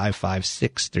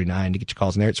 800-345-5639 to get your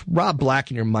calls in there. It's Rob Black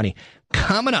and your money.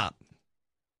 Coming up,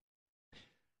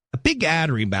 a big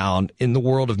ad rebound in the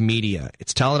world of media.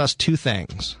 It's telling us 2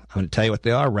 things. I'm going to tell you what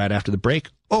they are right after the break.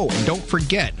 Oh, and don't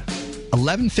forget,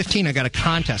 11:15, I got a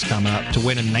contest coming up to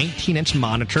win a 19-inch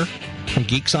monitor from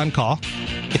Geeks on Call.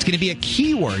 It's going to be a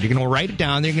keyword. You're going to write it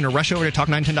down. Then you're going to rush over to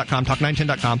talk910.com,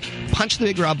 talk910.com, punch the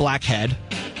big Rob Black head,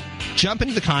 jump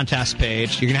into the contest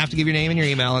page. You're going to have to give your name and your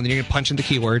email, and then you're going to punch in the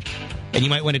keyword. And you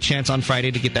might win a chance on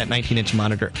Friday to get that 19-inch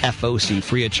monitor FOC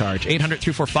free of charge.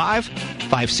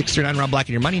 800-345-5639. Rob Black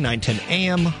and your money, 910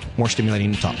 a.m. More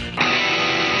stimulating talk.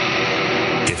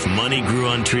 If money grew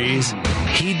on trees,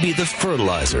 he'd be the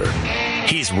fertilizer.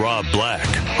 He's Rob Black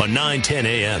on 910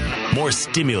 AM. More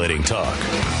stimulating talk.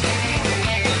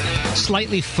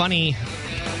 Slightly funny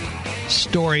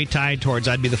story tied towards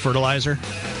I'd be the fertilizer.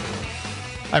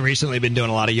 I've recently been doing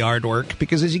a lot of yard work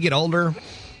because as you get older,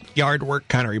 yard work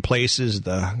kind of replaces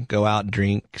the go out,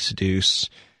 drink, seduce.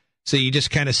 So you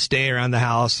just kind of stay around the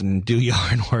house and do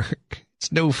yard work.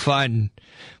 It's no fun,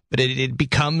 but it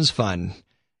becomes fun.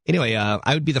 Anyway,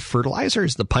 I would be the fertilizer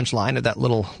is the punchline of that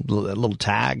little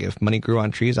tag. If money grew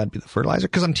on trees, I'd be the fertilizer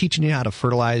because I'm teaching you how to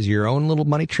fertilize your own little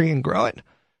money tree and grow it.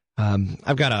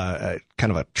 I've got a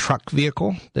kind of a truck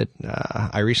vehicle that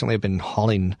I recently have been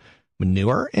hauling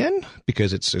manure in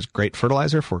because it's great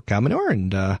fertilizer for cow manure.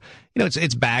 And,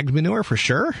 it's bagged manure for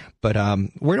sure. But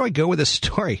where do I go with this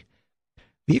story?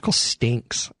 Vehicle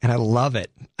stinks, and I love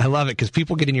it. I love it because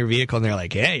people get in your vehicle and they're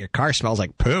like, hey, your car smells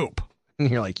like poop.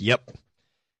 And you're like, yep.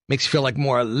 Makes you feel like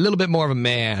a little bit more of a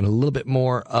man.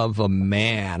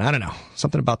 I don't know.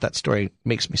 Something about that story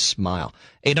makes me smile.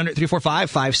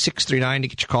 800-345-5639 to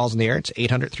get your calls in the air. It's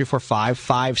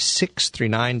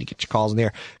 800-345-5639 to get your calls in the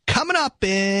air. Coming up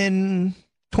in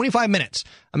 25 minutes,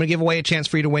 I'm going to give away a chance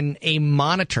for you to win a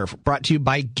monitor brought to you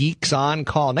by Geeks On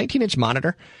Call. 19-inch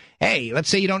monitor. Hey, let's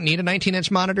say you don't need a 19-inch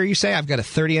monitor. You say, I've got a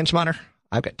 30-inch monitor.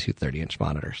 I've got two 30-inch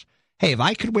monitors. Hey, if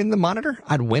I could win the monitor,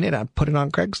 I'd win it. I'd put it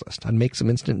on Craigslist. I'd make some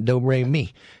instant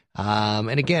do-re-mi. And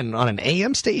again, on an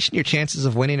AM station, your chances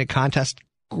of winning a contest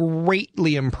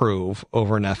greatly improve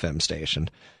over an FM station.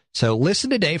 So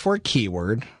listen today for a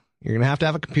keyword. You're going to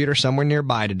have a computer somewhere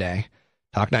nearby today.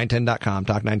 Talk910.com,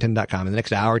 talk910.com. In the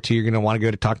next hour or two, you're going to want to go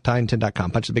to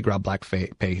talk910.com, punch the big Rob Black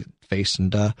face,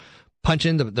 and punch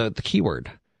in the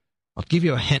keyword. I'll give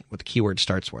you a hint what the keyword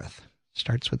starts with.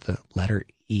 Starts with the letter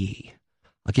E.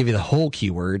 I'll give you the whole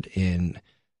keyword in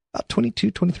about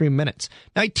 23 minutes.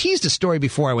 Now, I teased a story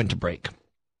before I went to break.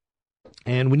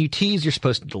 And when you tease, you're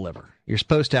supposed to deliver. You're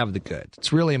supposed to have the goods.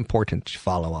 It's really important to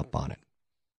follow up on it.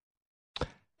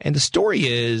 And the story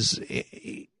is,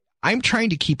 I'm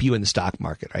trying to keep you in the stock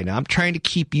market right now. I'm trying to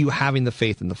keep you having the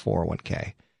faith in the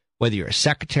 401k. Whether you're a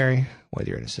secretary, whether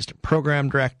you're an assistant program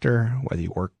director, whether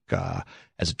you work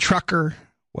as a trucker,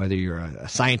 whether you're a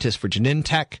scientist for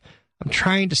Genentech, I'm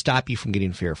trying to stop you from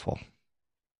getting fearful.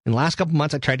 In the last couple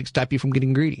months, I tried to stop you from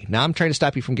getting greedy. Now I'm trying to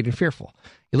stop you from getting fearful.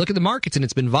 You look at the markets, and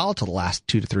it's been volatile the last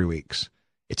 2 to 3 weeks.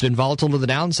 It's been volatile to the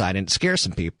downside, and it scares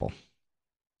some people.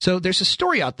 So there's a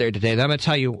story out there today that I'm going to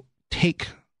tell you, take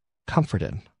comfort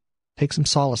in. Take some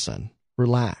solace in.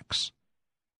 Relax.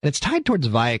 And it's tied towards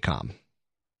Viacom.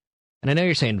 And I know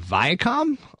you're saying,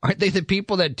 Viacom? Aren't they the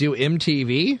people that do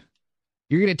MTV?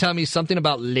 You're going to tell me something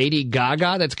about Lady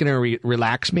Gaga that's going to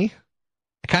relax me?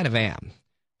 I kind of am.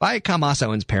 Viacom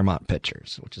also owns Paramount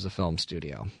Pictures, which is a film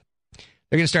studio.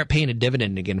 They're going to start paying a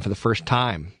dividend again for the first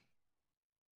time.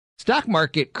 Stock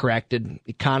market corrected.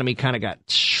 Economy kind of got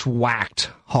schwacked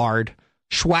hard.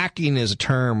 Schwacking is a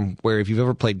term where if you've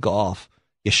ever played golf,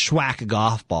 you schwack a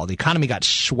golf ball. The economy got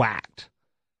schwacked.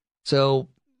 So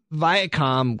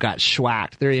Viacom got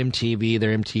schwacked. They're MTV,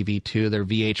 they're MTV2, they're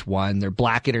VH1, they're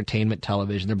Black Entertainment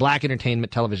Television, they're Black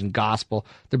Entertainment Television Gospel,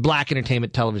 they're Black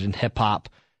Entertainment Television Hip Hop,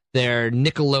 they're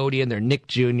Nickelodeon, they're Nick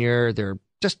Jr., they're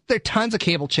tons of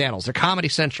cable channels, they're Comedy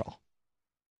Central.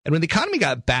 And when the economy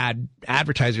got bad,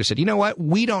 advertisers said, you know what,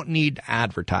 we don't need to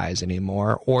advertise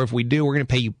anymore, or if we do, we're going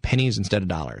to pay you pennies instead of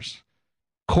dollars,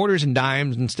 quarters and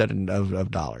dimes instead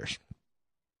of dollars.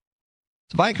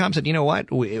 So Viacom said, you know what,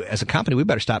 as a company, we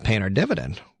better stop paying our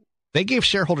dividend. They gave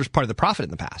shareholders part of the profit in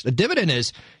the past. A dividend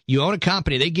is you own a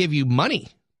company, they give you money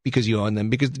because you own them.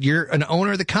 Because you're an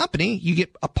owner of the company, you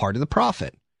get a part of the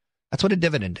profit. That's what a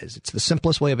dividend is. It's the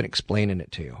simplest way of explaining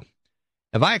it to you.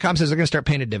 Now, Viacom says they're going to start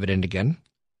paying a dividend again,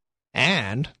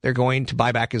 and they're going to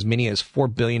buy back as many as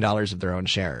 $4 billion of their own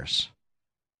shares.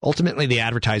 Ultimately, the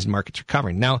advertising market's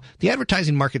recovering. Now, the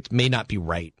advertising market may not be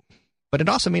right, but it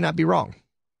also may not be wrong.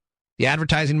 The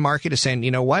advertising market is saying, you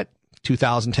know what,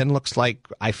 2010 looks like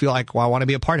I feel like I want to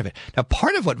be a part of it. Now,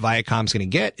 part of what Viacom's going to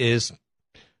get is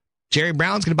Jerry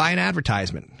Brown's going to buy an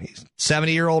advertisement. He's a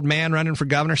 70-year-old man running for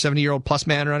governor, 70-year-old plus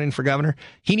man running for governor.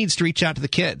 He needs to reach out to the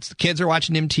kids. The kids are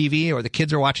watching MTV or the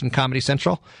kids are watching Comedy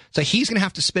Central. So he's going to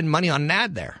have to spend money on an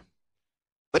ad there.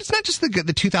 But it's not just the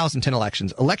 2010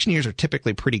 elections. Election years are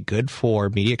typically pretty good for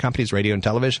media companies, radio and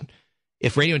television.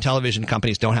 If radio and television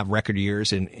companies don't have record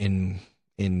years in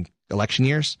election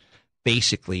years,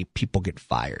 basically people get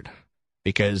fired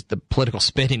because the political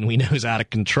spending we know is out of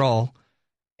control.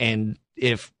 And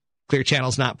if Clear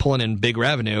Channel's not pulling in big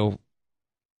revenue,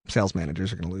 sales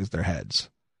managers are going to lose their heads.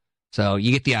 So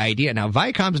you get the idea. Now,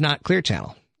 Viacom's not Clear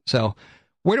Channel. So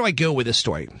where do I go with this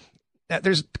story?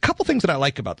 there's a couple things that I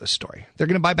like about this story. They're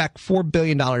going to buy back $4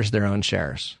 billion of their own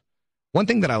shares. One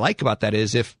thing that I like about that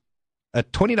is if a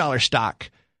 $20 stock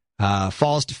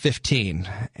falls to 15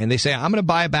 and they say, I'm going to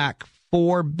buy back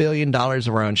 $4 billion of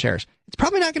our own shares, it's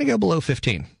probably not going to go below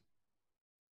 15.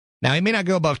 Now, it may not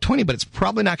go above 20, but it's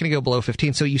probably not going to go below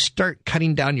 15. So you start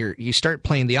cutting down you start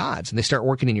playing the odds and they start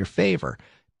working in your favor.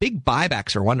 Big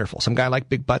buybacks are wonderful. Some guy like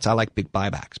big butts. I like big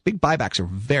buybacks. Big buybacks are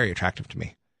very attractive to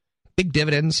me. Big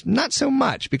dividends, not so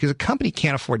much, because a company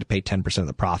can't afford to pay 10% of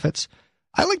the profits.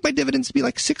 I like my dividends to be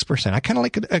like 6%. I kind of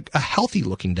like a healthy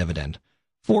looking dividend.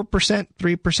 4%,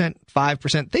 3%,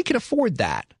 5%. They can afford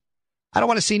that. I don't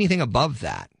want to see anything above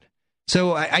that.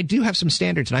 So I do have some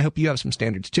standards, and I hope you have some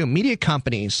standards too. Media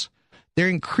companies, they're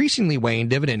increasingly weighing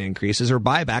dividend increases or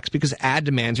buybacks because ad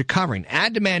demand's recovering.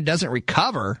 Ad demand doesn't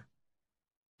recover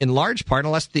in large part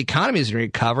unless the economy is going to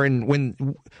recover. And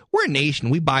when we're a nation,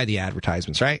 we buy the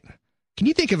advertisements, right? Can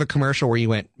you think of a commercial where you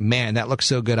went, man, that looks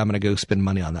so good, I'm going to go spend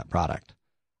money on that product?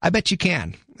 I bet you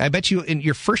can. I bet you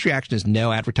your first reaction is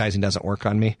no, advertising doesn't work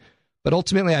on me. But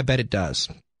ultimately, I bet it does.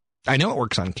 I know it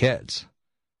works on kids.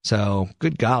 So,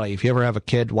 good golly, if you ever have a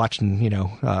kid watching,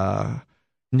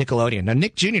 Nickelodeon. Now,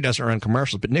 Nick Jr. doesn't run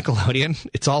commercials, but Nickelodeon,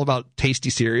 it's all about tasty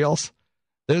cereals.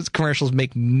 Those commercials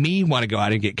make me want to go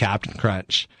out and get Captain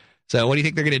Crunch. So, what do you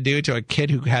think they're going to do to a kid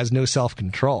who has no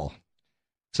self-control?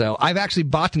 So, I've actually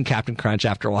bought Captain Crunch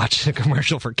after watching a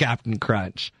commercial for Captain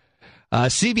Crunch.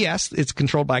 CBS, it's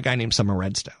controlled by a guy named Summer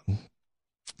Redstone.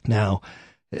 Now,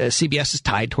 CBS is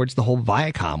tied towards the whole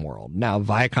Viacom world. Now,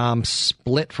 Viacom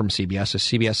split from CBS, so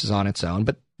CBS is on its own,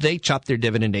 but they chopped their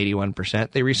dividend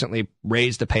 81%. They recently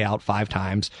raised the payout 5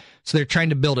 times, so they're trying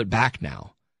to build it back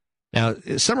now. Now,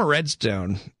 Summer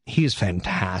Redstone, he's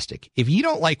fantastic. If you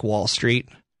don't like Wall Street,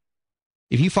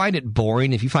 if you find it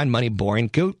boring, if you find money boring,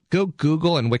 go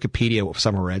Google and Wikipedia with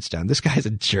Summer Redstone. This guy's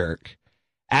a jerk.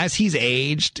 As he's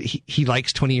aged, he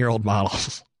likes 20-year-old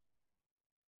models.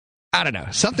 I don't know.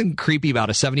 Something creepy about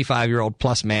a 75-year-old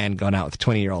plus man going out with a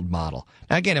 20-year-old model.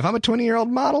 Now, again, if I'm a 20-year-old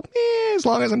model, as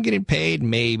long as I'm getting paid,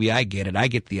 maybe. I get it. I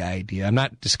get the idea. I'm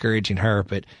not discouraging her,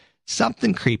 but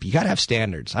something creepy. You got to have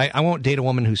standards. I won't date a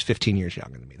woman who's 15 years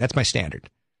younger than me. That's my standard.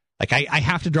 Like, I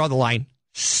have to draw the line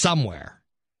somewhere.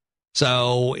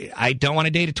 So I don't want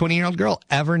to date a 20-year-old girl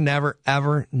ever, never,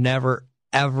 ever, never,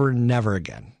 ever, never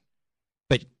again.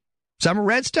 But Summer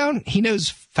Redstone, he knows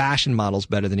fashion models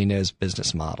better than he knows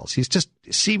business models.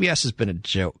 CBS has been a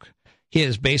joke. He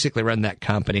has basically run that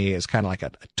company as kind of like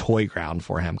a toy ground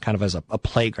for him, kind of as a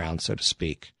playground, so to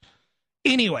speak.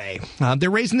 Anyway, they're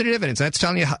raising their dividends. That's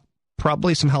telling you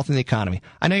probably some health in the economy.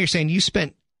 I know you're saying you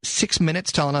spent 6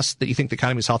 minutes telling us that you think the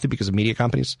economy is healthy because of media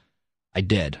companies. I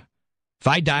did. If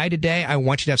I die today, I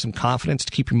want you to have some confidence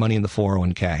to keep your money in the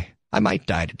 401k. I might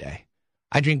die today.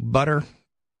 I drink butter,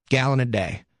 gallon a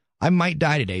day. I might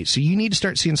die today. So you need to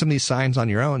start seeing some of these signs on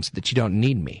your own so that you don't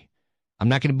need me. I'm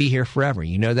not going to be here forever.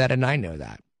 You know that, and I know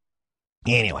that.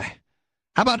 Anyway,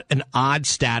 how about an odd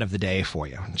stat of the day for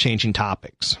you? Changing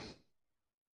topics.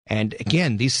 And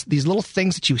again, these little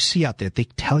things that you see out there, they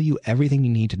tell you everything you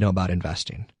need to know about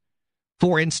investing.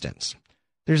 For instance,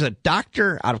 there's a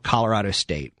doctor out of Colorado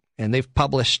State, and they've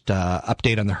published an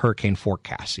update on the hurricane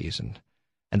forecast season.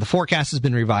 And the forecast has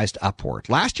been revised upward.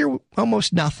 Last year,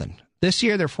 almost nothing. This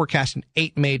year, they're forecasting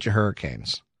 8 major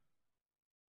hurricanes.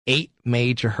 8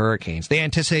 major hurricanes. They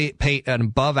anticipate an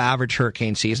above-average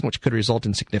hurricane season, which could result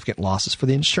in significant losses for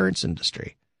the insurance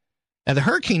industry. Now, the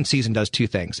hurricane season does 2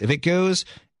 things. If it goes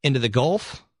into the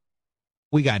Gulf,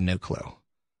 we got no clue.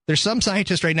 There's some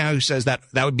scientist right now who says that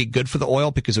would be good for the oil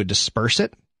because it would disperse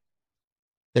it.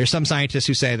 There's some scientists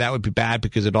who say that would be bad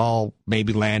because it all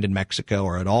maybe land in Mexico,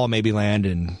 or it all maybe land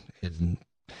in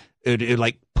it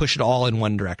like push it all in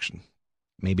one direction.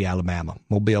 Maybe Alabama,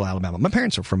 Mobile, Alabama. My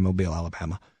parents are from Mobile,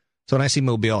 Alabama. So when I see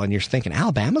Mobile and you're thinking,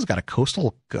 Alabama's got a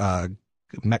coastal Gulf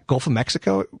of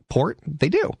Mexico port, they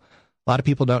do. A lot of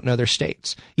people don't know their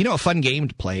states. You know, a fun game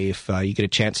to play if you get a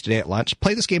chance today at lunch.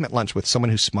 Play this game at lunch with someone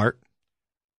who's smart.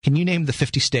 Can you name the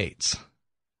 50 states?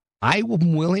 I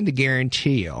am willing to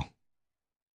guarantee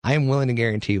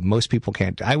you most people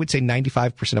can't. I would say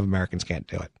 95% of Americans can't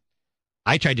do it.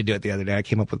 I tried to do it the other day. I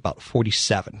came up with about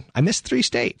 47. I missed 3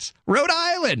 states. Rhode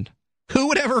Island. Who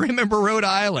would ever remember Rhode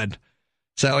Island?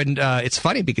 So, and it's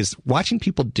funny because watching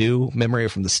people do memory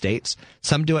from the states,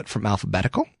 some do it from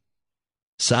alphabetical,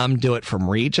 some do it from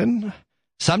region,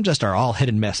 some just are all hit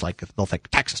and miss. Like they'll think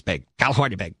Texas big,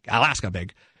 California big, Alaska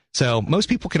big. So most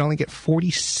people can only get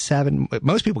 47.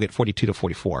 Most people get 42 to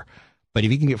 44. But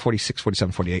if you can get 46,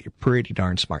 47, 48, you're pretty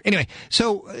darn smart. Anyway,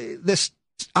 so this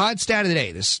odd stat of the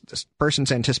day, this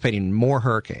person's anticipating more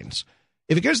hurricanes.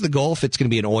 If it goes to the Gulf, it's going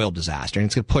to be an oil disaster, and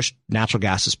it's going to push natural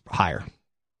gases higher.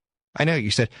 I know you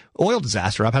said oil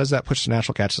disaster up. How does that push the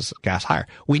natural gas higher?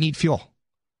 We need fuel.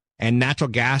 And natural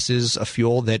gas is a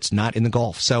fuel that's not in the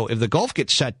Gulf. So if the Gulf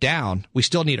gets shut down, we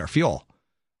still need our fuel.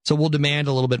 So we'll demand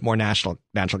a little bit more natural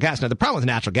gas. Now, the problem with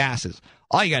natural gas is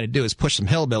all you got to do is push some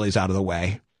hillbillies out of the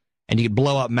way, and you could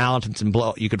blow up mountains and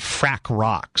you could frack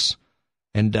rocks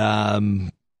and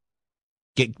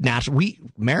get natural.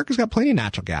 America's got plenty of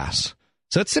natural gas.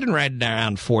 So it's sitting right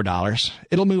around $4.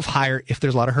 It'll move higher if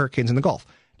there's a lot of hurricanes in the Gulf.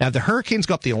 Now, if the hurricanes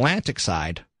go up the Atlantic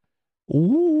side,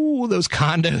 ooh, those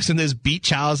condos and those beach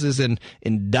houses in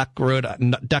Duck,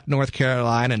 North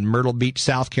Carolina, and Myrtle Beach,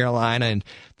 South Carolina, and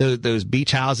those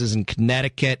beach houses in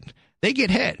Connecticut, they get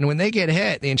hit. And when they get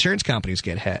hit, the insurance companies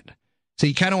get hit. So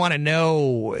you kind of want to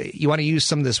know, you want to use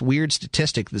some of this weird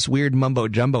statistic, this weird mumbo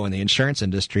jumbo in the insurance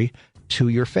industry to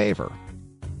your favor.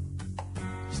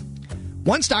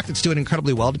 One stock that's doing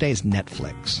incredibly well today is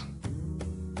Netflix.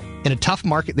 In a tough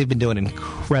market, they've been doing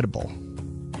incredible.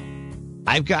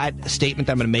 I've got a statement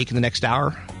that I'm going to make in the next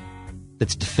hour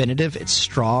that's definitive, it's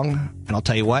strong, and I'll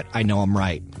tell you what, I know I'm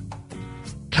right.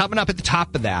 Coming up at the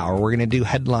top of the hour, we're going to do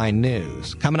headline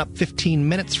news. Coming up 15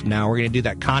 minutes from now, we're going to do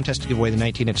that contest to give away the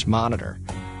 19-inch monitor.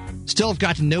 Still have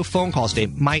gotten no phone calls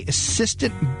today. My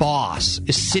assistant boss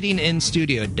is sitting in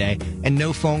studio today and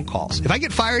no phone calls. If I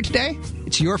get fired today,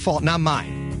 it's your fault, not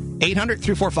mine.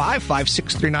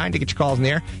 800-345-5639 to get your calls in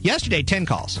the air. Yesterday, 10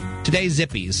 calls. Today,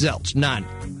 zippy, zilch, none.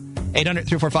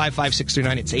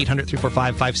 800-345-5639. It's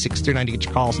 800-345-5639 to get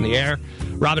your calls in the air.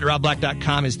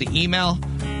 Rob@robblack.com is the email.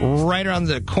 Right around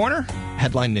the corner,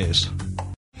 headline news.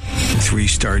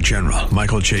 3-star General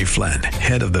Michael J. Flynn,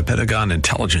 head of the Pentagon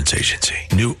Intelligence Agency,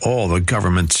 knew all the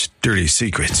government's dirty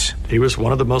secrets. He was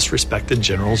one of the most respected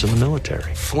generals in the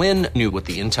military. Flynn knew what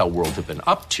the intel world had been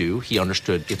up to. He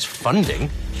understood its funding.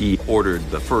 He ordered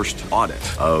the first audit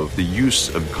of the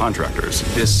use of contractors.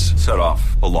 This set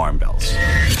off alarm bells.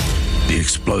 The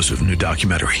explosive new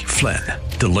documentary, Flynn,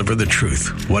 Deliver the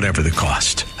Truth, Whatever the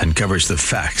Cost, uncovers the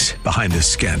facts behind this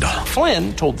scandal.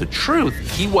 Flynn told the truth.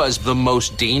 He was the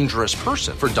most dangerous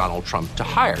person for Donald Trump to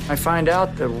hire. I find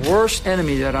out the worst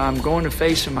enemy that I'm going to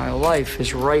face in my life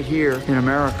is right here in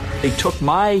America. They took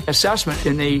my assessment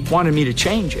and they wanted me to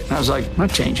change it. And I was like, I'm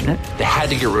not changing it. They had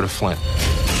to get rid of Flynn.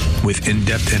 With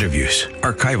in-depth interviews,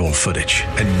 archival footage,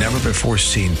 and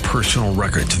never-before-seen personal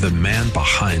records of the man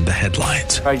behind the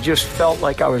headlines. I just felt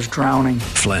like I was drowning.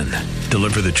 Flynn,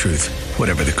 Deliver the Truth,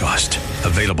 Whatever the Cost.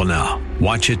 Available now.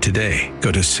 Watch it today.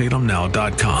 Go to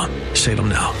salemnow.com.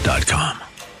 salemnow.com.